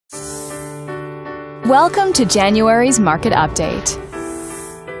Welcome to January's Market Update.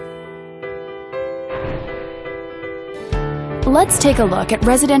 Let's take a look at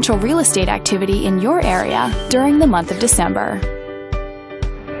residential real estate activity in your area during the month of December.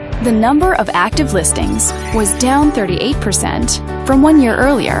 The number of active listings was down 38% from 1 year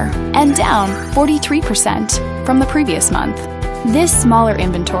earlier and down 43% from the previous month. This smaller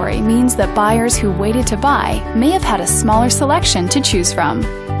inventory means that buyers who waited to buy may have had a smaller selection to choose from.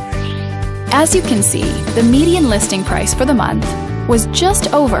 As you can see, the median listing price for the month was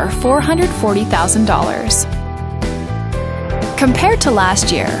just over $440,000. Compared to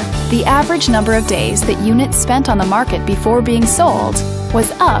last year, the average number of days that units spent on the market before being sold was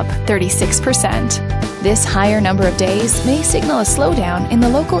up 36%. This higher number of days may signal a slowdown in the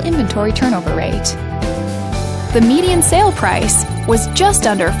local inventory turnover rate. The median sale price was just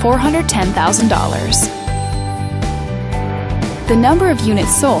under $410,000. The number of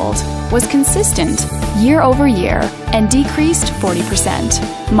units sold was consistent year over year and decreased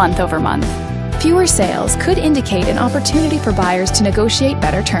 40% month over month. Fewer sales could indicate an opportunity for buyers to negotiate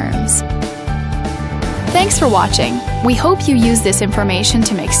better terms. Thanks for watching. We hope you use this information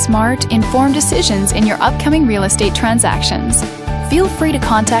to make smart, informed decisions in your upcoming real estate transactions. Feel free to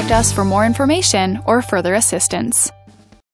contact us for more information or further assistance.